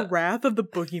to get the wrath of the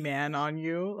boogeyman on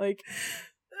you. Like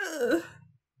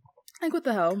what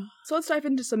the hell? So let's dive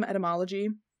into some etymology.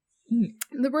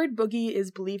 The word boogie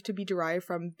is believed to be derived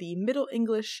from the Middle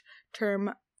English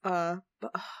term, I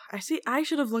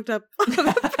should have looked up.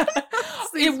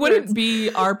 It wouldn't be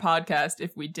our podcast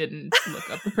if we didn't look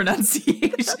up the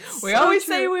pronunciation. We always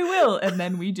say we will, and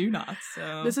then we do not.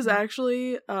 So this is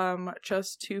actually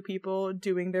just two people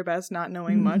doing their best, not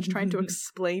knowing much, trying to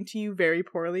explain to you very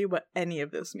poorly what any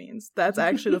of this means. That's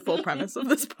actually the full premise of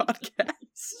this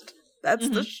podcast. That's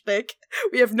the shtick.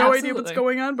 We have no idea what's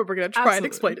going on, but we're going to try and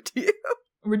explain it to you.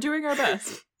 We're doing our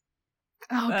best.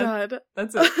 God.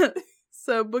 That's it.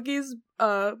 So boogies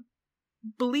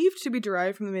believed to be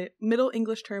derived from the Middle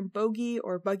English term bogey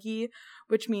or buggy,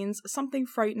 which means something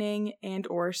frightening and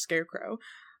or scarecrow.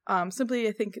 Simply,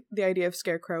 I think the idea of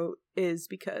scarecrow is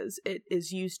because it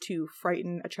is used to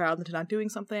frighten a child into not doing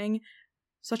something,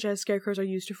 such as scarecrows are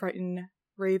used to frighten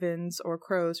ravens or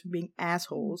crows from being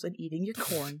assholes and eating your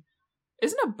corn.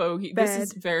 Isn't a bogey, this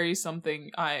is very something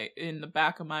in the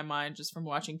back of my mind just from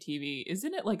watching TV,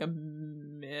 isn't it like a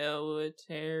military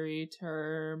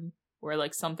term where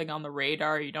like something on the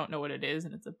radar, you don't know what it is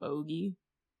and it's a bogey?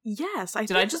 Yes.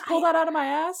 Did I just pull that out of my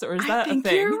ass, or is that a thing? I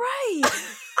think you're right.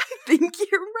 I think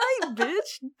you're right,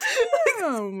 bitch.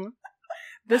 Damn.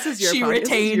 This is your She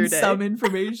retained some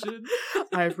information.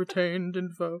 I've retained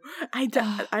info. I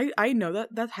know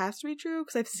that has to be true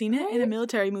because I've seen it in a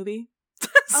military movie.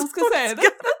 I was gonna say,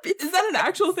 is that an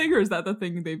actual thing, or is that the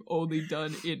thing they've only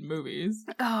done in movies?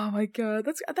 Oh my god,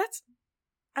 that's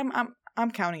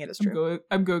I'm counting it as true.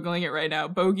 I'm googling it right now.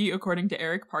 Bogey, according to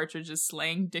Eric Partridge's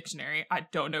slang dictionary, I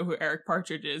don't know who Eric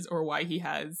Partridge is or why he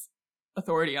has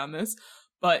authority on this,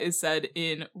 but is said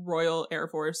in Royal Air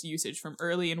Force usage from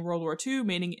early in World War II,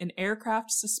 meaning an aircraft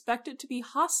suspected to be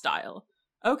hostile.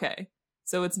 Okay,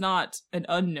 so it's not an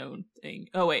unknown thing.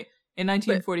 Oh wait. In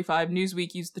 1945,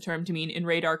 Newsweek used the term to mean, in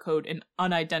radar code, an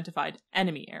unidentified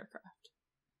enemy aircraft.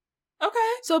 Okay.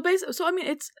 So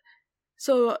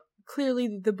clearly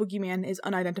the boogeyman is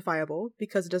unidentifiable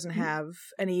because it doesn't have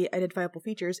any identifiable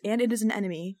features, and it is an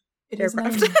enemy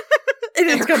aircraft. It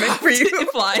is coming for you. It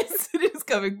flies. It is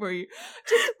coming for you.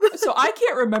 So I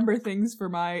can't remember things for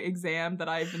my exam that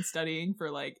I've been studying for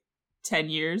like 10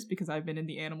 years because I've been in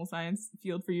the animal science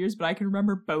field for years, but I can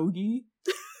remember bogey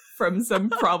from some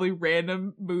probably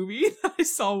random movie that I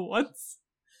saw once.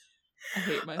 I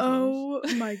hate myself. Oh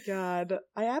my god.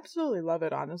 I absolutely love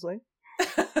it, honestly.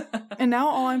 And now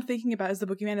all I'm thinking about is the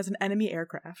Boogeyman as an enemy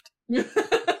aircraft.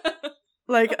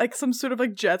 Like some sort of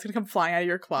like jet's gonna come flying out of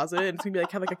your closet and it's gonna be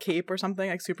like have like a cape or something,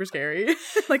 like super scary.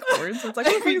 Like horns. It's like,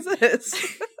 what the fuck is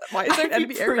this? Why is there an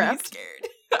enemy aircraft? Scared.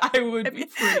 I would be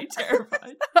pretty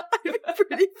terrified. I'd be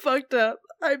pretty fucked up.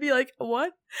 I'd be like,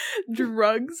 what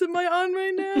drugs am I on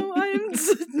right now? I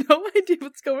have no idea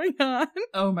what's going on.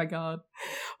 Oh my god.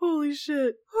 Holy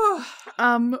shit.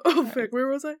 Fuck, where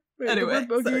was I? Wait, Anyway,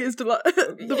 the word bogey is the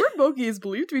word bogey is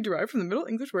believed to be derived from the Middle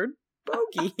English word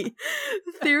bogey.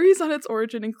 Theories on its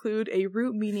origin include a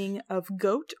root meaning of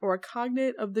goat or a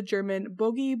cognate of the German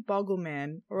bogey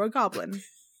bogelman or a goblin.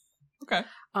 Okay.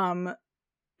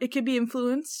 It could be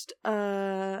influenced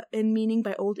in meaning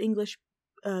by Old English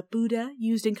Buddha,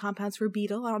 used in compounds for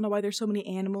beetle. I don't know why there's so many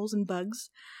animals and bugs.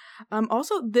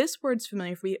 Also, this word's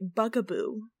familiar for me,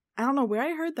 bugaboo. I don't know where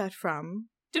I heard that from.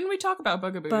 Didn't we talk about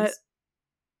bugaboos?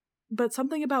 But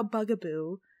something about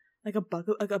bugaboo, like a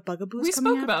bugaboo. We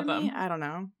spoke about them. I don't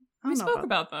know. We spoke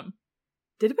about them.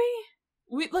 Did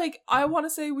we? I want to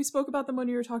say we spoke about them when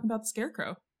you were talking about the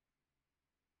scarecrow.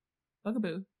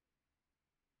 Bugaboo.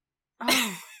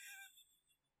 Oh.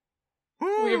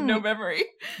 We have no memory.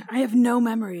 I have no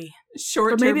memory.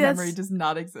 Short-term memory does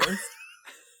not exist.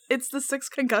 It's the 6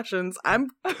 concussions. I'm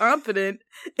confident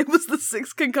it was the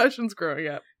 6 concussions growing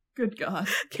up. Good God.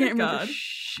 Can't remember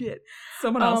shit.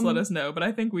 Someone else let us know, but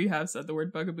I think we have said the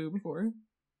word bugaboo before.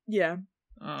 Yeah.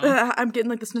 I'm getting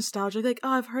like this nostalgia, like, oh,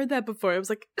 I've heard that before. It was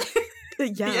like,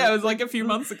 yeah. It was like a few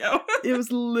months ago. It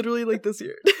was literally like this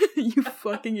year. You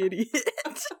fucking idiot.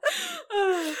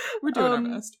 We're doing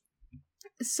our best.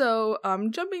 So,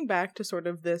 jumping back to sort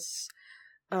of this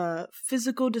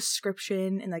physical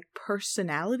description and like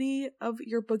personality of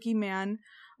your boogeyman,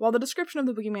 while the description of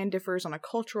the boogeyman differs on a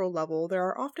cultural level, there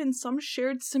are often some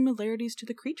shared similarities to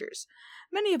the creatures.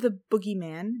 Many of the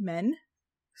boogeyman men,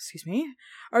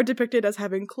 are depicted as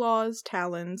having claws,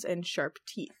 talons, and sharp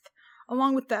teeth.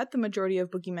 Along with that, the majority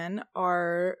of boogeymen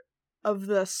are of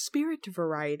the spirit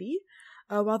variety,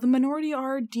 while the minority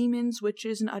are demons,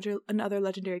 witches, and other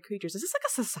legendary creatures. Is this like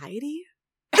a society?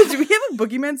 Do we have a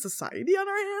boogeyman society on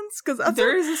our hands? Because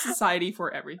there is a society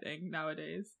for everything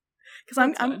nowadays. Because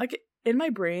I'm like in my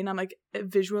brain, I'm like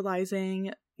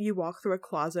visualizing you walk through a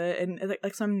closet and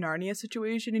like some Narnia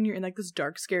situation, and you're in like this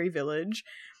dark, scary village,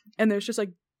 and there's just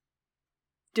like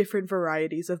different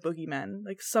varieties of boogeymen.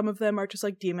 Like some of them are just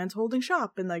like demons holding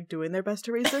shop and like doing their best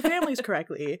to raise their families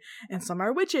correctly, and some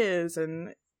are witches,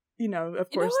 and of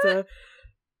course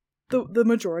the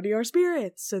majority are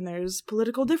spirits, and there's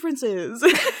political differences.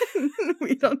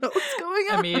 We don't know what's going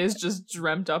on. Emmy has just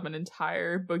dreamt up an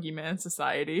entire boogeyman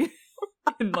society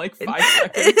in like 5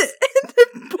 seconds.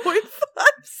 In 0.5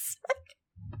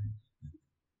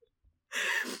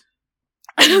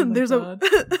 seconds. There's God.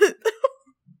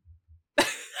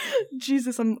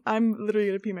 Jesus, I'm literally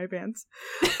gonna pee my pants.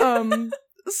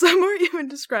 Some are even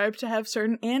described to have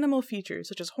certain animal features,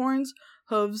 such as horns,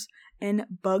 hooves, and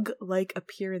bug-like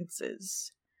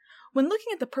appearances. When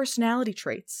looking at the personality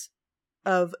traits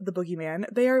of the boogeyman,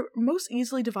 they are most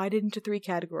easily divided into 3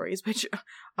 categories, which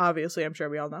obviously I'm sure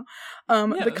we all know.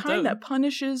 The kind that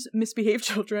punishes misbehaved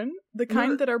children, the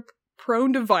kind that are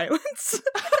prone to violence,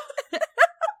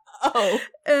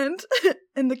 and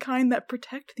the kind that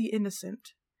protect the innocent.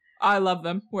 I love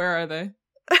them. Where are they?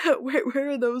 Where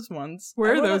are those ones?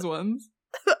 Where are those ones?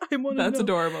 I want to know. That's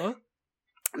adorable.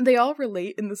 They all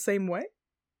relate in the same way.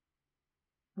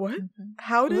 What? Okay.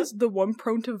 How does the one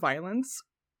prone to violence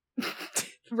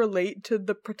relate to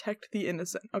the protect the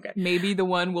innocent? Okay. Maybe the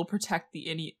one will protect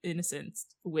the innocents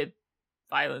with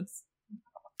violence.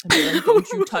 And be like, don't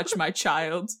you touch my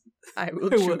child. I will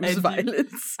choose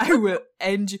violence. I will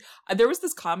end you. There was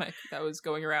this comic that was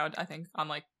going around, I think, on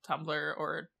like Tumblr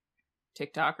or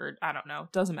TikTok or I don't know,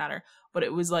 doesn't matter, but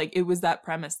it was that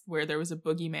premise where there was a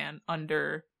boogeyman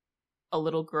under a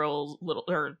little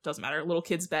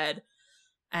kid's bed,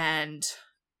 and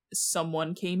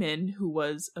someone came in who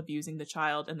was abusing the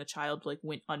child, and the child like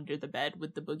went under the bed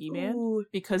with the boogeyman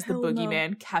because the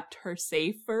boogeyman kept her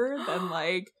safer than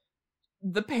like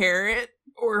the parent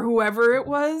or whoever it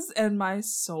was, and my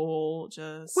soul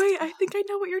just wait, I think I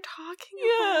know what you're talking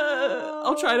about.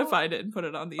 I'll try to find it and put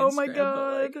it on the Instagram. Oh my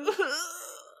god.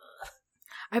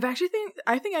 I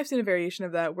think I've seen a variation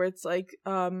of that where it's like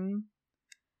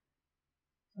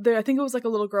I think it was like a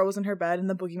little girl was in her bed and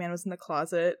the boogeyman was in the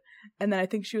closet, and then I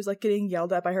think she was like getting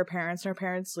yelled at by her parents, and her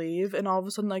parents leave, and all of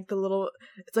a sudden like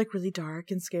it's like really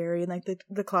dark and scary, and like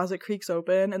the closet creaks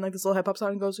open, and like this little head pops out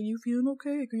and goes, "Are you feeling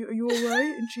okay? Are you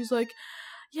alright?" And she's like,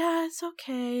 yeah, it's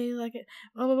okay, like,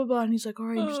 blah, blah, blah, blah. And he's like, all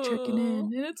right, I'm just checking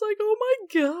in. And it's like, oh my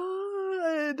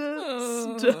god.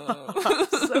 Stop.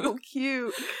 So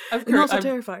cute. And also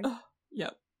terrifying.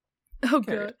 Yep. Oh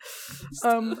god.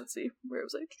 Let's see. Where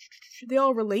was I? They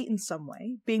all relate in some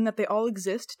way, being that they all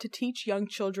exist to teach young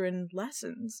children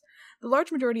lessons. The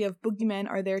large majority of boogeymen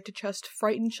are there to just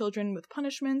frighten children with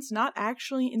punishments, not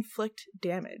actually inflict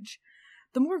damage.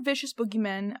 The more vicious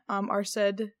boogeymen are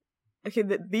said. Okay,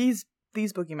 these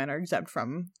boogeymen are exempt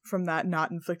from that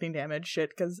not inflicting damage shit,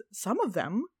 because some of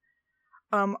them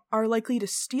are likely to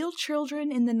steal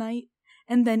children in the night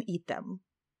and then eat them.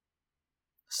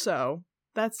 So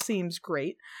that seems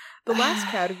great. The last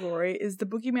category is the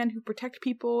boogeymen who protect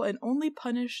people and only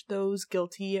punish those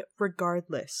guilty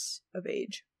regardless of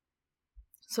age.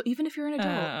 So even if you're an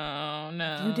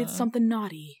adult, you did something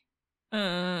naughty,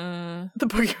 the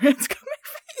boogeyman's coming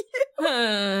for you.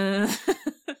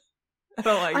 I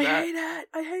don't like that.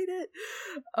 I hate it.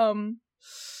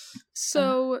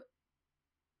 So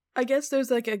I guess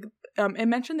there's like it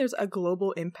mentioned there's a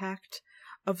global impact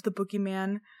of the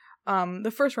boogeyman.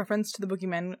 The first reference to the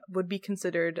boogeyman would be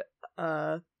considered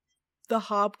the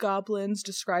hobgoblins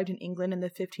described in England in the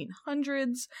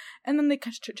 1500s, and then they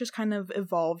just kind of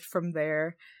evolved from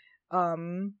there,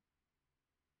 to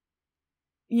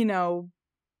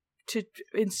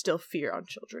instill fear on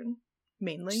children,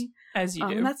 mainly. As you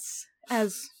do. And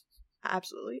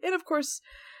absolutely. And of course,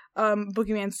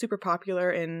 boogeyman's super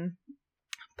popular in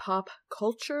pop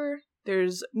culture.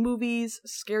 There's movies,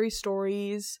 scary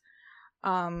stories.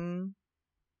 I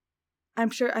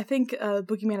think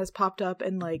Boogeyman has popped up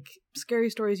in like Scary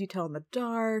Stories You Tell in the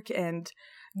Dark and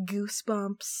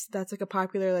Goosebumps. That's like a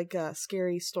popular like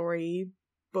scary story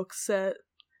book set.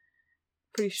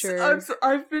 Pretty sure.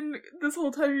 I've been, this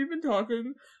whole time you've been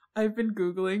talking, I've been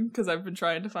Googling because I've been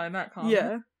trying to find that comic.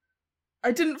 Yeah.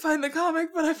 I didn't find the comic,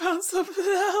 but I found something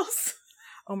else.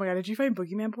 Oh my god, did you find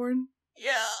Boogeyman porn?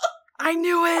 Yeah. I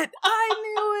knew it!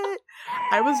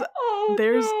 I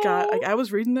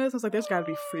was reading this, I was like, there's gotta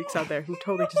be freaks out there who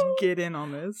totally just get in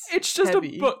on this. It's just a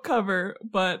book cover,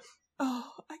 but, I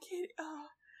can't,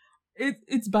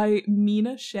 it's by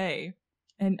Mina Shea.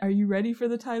 And are you ready for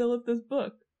the title of this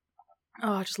book?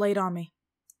 Oh, just lay it on me.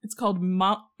 It's called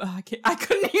I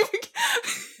couldn't even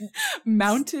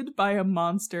Mounted by a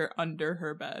Monster Under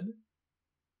Her Bed.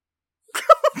 What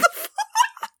the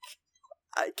fuck?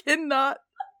 I cannot.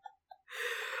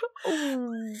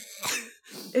 Oh.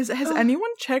 Has anyone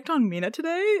checked on Mina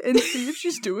today and see if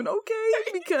she's doing okay?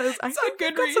 Because I think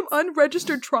I've got some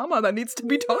unregistered trauma that needs to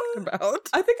be talked about.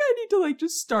 I think I need to like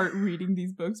just start reading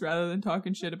these books rather than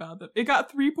talking shit about them. It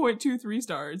got 3.23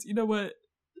 stars. You know what?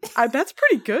 That's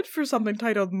pretty good for something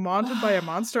titled Mounted by a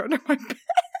Monster Under My Bed.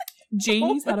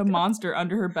 Janie's had a monster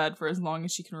under her bed for as long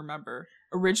as she can remember.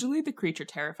 Originally, the creature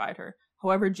terrified her.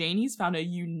 However, Janie's found a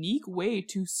unique way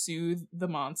to soothe the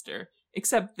monster.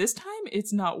 Except this time,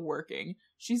 it's not working.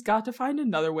 She's got to find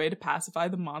another way to pacify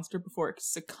the monster before it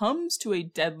succumbs to a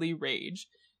deadly rage.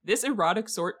 This erotic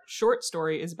short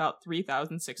story is about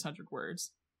 3,600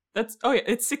 words.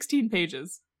 It's 16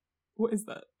 pages. What is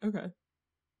that? Okay.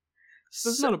 So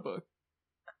that's not a book.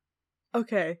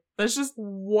 Okay. That's just...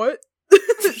 What?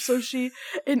 So she,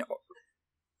 in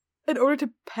order to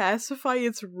pacify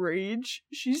its rage,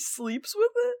 she sleeps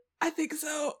with it? I think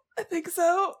so.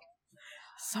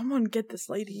 Someone get this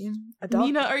lady.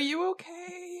 Nina, are you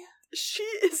okay? She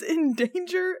is in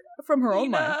danger from her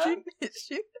own life.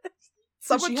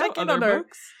 Someone check in on her.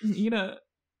 Books? Nina,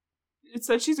 it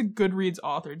said she's a Goodreads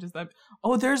author. Does that...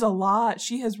 Oh, there's a lot.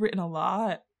 She has written a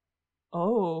lot.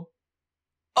 Oh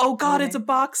god, okay. It's a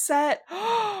box set.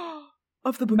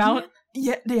 Of the book.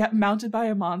 Mounted by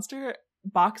a Monster.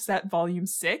 Box set volume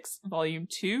 6, volume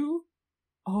 2.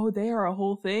 Oh, they are a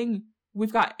whole thing.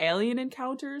 We've got Alien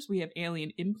Encounters, we have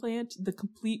Alien Implant, the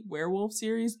complete werewolf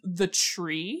series, The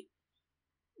Tree,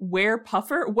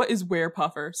 Werepuffer. What is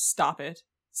Werepuffer? Stop it.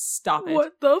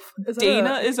 What the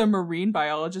Dana is a marine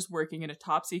biologist working in a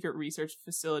top secret research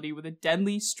facility with a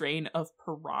deadly strain of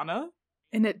piranha.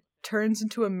 And it turns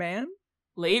into a man?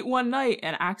 Late one night,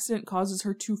 an accident causes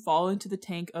her to fall into the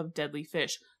tank of deadly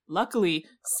fish. Luckily,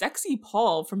 Sexy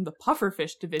Paul from the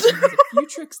Pufferfish division has a few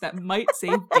tricks that might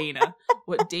save Dana.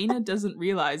 What Dana doesn't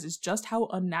realize is just how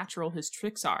unnatural his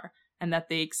tricks are, and that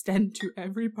they extend to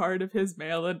every part of his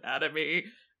male anatomy.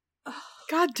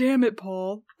 God damn it,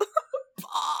 Paul.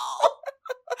 Paul!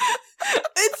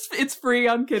 It's free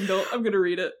on Kindle. I'm gonna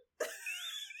read it.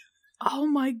 Oh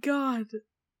my god.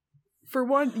 For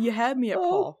one, you had me at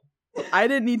Paul. I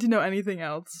didn't need to know anything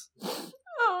else.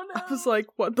 Oh no. I was like,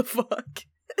 what the fuck?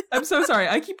 I'm so sorry.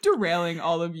 I keep derailing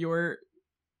all of your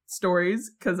stories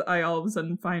because I all of a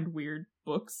sudden find weird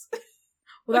books.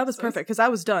 Well, that was perfect because I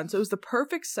was done. So it was the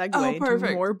perfect segue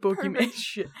into more Boogeyman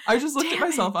shit. I just looked at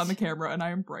myself on the camera and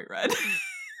I am bright red.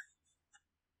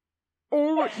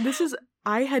 Oh,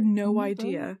 I had no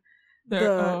idea.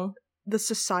 The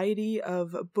Society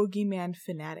of Boogeyman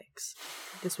Fanatics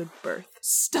this would birth.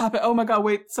 Stop it. Oh my god,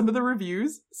 wait. Some of the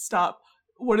reviews, stop.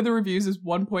 One of the reviews is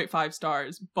 1.5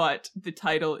 stars, but the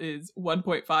title is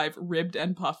 1.5 ribbed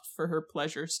and puffed for her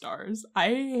pleasure stars. I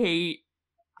hate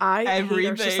everything. Hate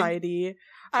our society.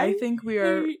 I think we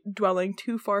are dwelling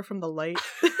too far from the light.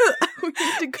 We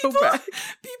need to go back.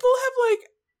 People have, like,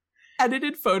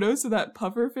 edited photos so that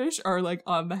pufferfish are, like,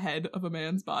 on the head of a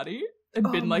man's body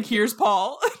and been like, here's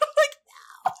Paul. I'm like,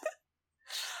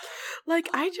 no. Like,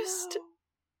 I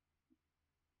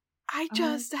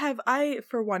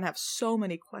for one have so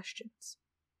many questions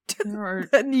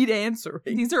that need answering.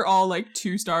 These are all like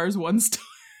 2 stars, 1 star.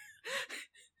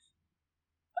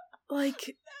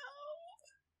 Like,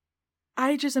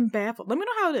 I just am baffled. Let me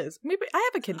know how it is. Maybe I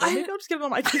have a Kindle. Maybe I'll just get it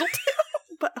on my Kindle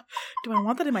too. But do I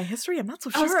want that in my history? I'm not so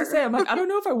sure. I was gonna say, I'm like, I don't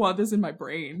know if I want this in my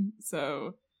brain.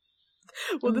 So,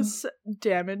 will this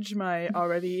damage my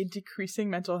already decreasing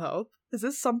mental health? Is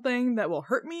this something that will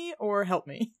hurt me or help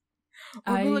me?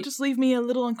 Or will it just leave me a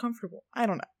little uncomfortable? I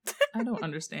don't know. I don't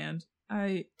understand.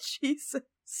 Jesus.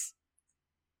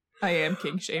 I am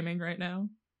kink shaming right now.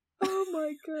 Oh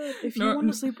my god. If you want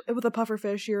to sleep with a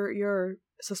pufferfish, you're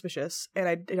suspicious, and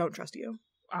I don't trust you.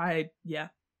 Yeah.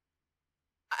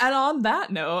 And on that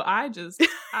note, I'm like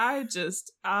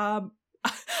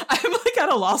at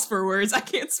a loss for words. I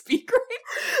can't speak right now.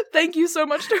 Thank you so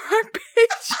much to our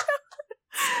Patreon.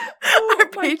 Our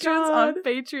patrons on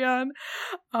Patreon.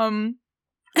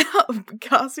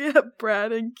 Cassia,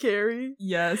 Brad, and Carrie.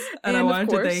 Yes, and I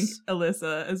wanted to thank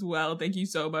Alyssa as well. Thank you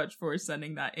so much for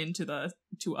sending that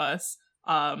to us.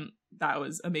 That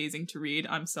was amazing to read.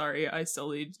 I'm sorry I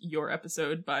sullied your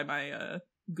episode by my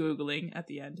Googling at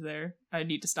the end there. I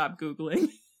need to stop Googling.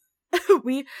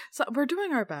 We're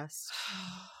doing our best.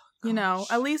 You know,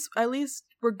 at least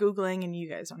we're Googling and you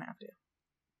guys don't have to.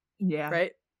 Yeah.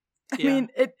 Right? I mean,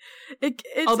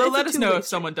 although let us know if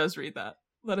someone does read that.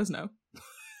 Let us know.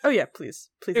 Oh yeah, please.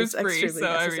 It was free, so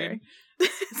necessary. I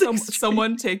mean,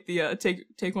 someone take the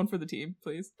take one for the team,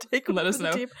 please. Let us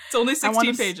know. It's only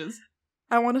 16 pages.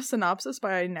 I want a synopsis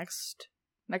by next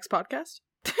podcast.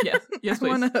 Yes,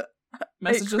 please.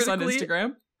 Message us on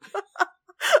Instagram.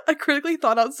 A critically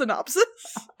thought out synopsis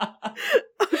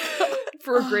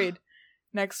for a grade.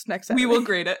 Next Saturday. We will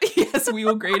grade it. Yes, we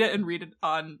will grade it and read it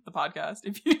on the podcast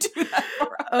if you do that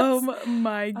for us. Oh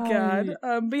my god.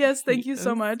 But yes, thank you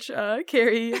so much,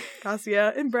 Carrie,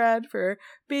 Cassia, and Brad for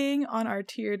being on our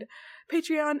tiered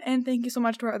Patreon, and thank you so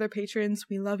much to our other patrons.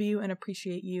 We love you and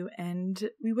appreciate you, and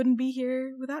we wouldn't be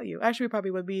here without you. Actually, we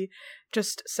probably would be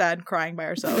just sad crying by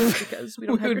ourselves because we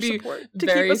don't have your support to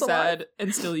very keep us sad alive.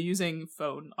 And still using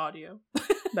phone audio.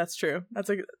 That's true.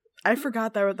 I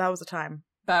forgot that was a time.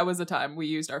 That was a time we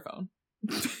used our phone.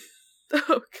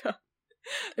 Oh god.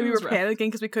 And we were panicking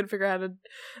because we couldn't figure out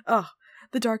how to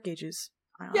the dark ages.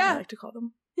 I like to call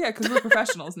them. Yeah, because we're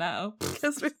professionals now.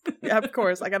 Yeah, of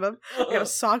course. I got a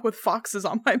sock with foxes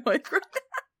on my mic right now.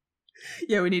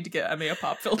 Yeah, we need to get Emmy a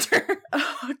pop filter.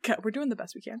 Oh god, we're doing the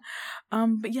best we can.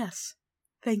 But yes,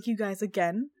 thank you guys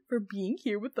again for being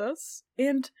here with us.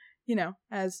 And you know,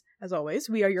 as always,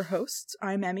 we are your hosts.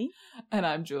 I'm Emmy. And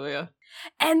I'm Julia.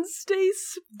 And stay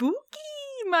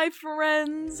spooky, my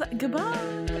friends.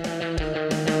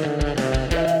 Goodbye.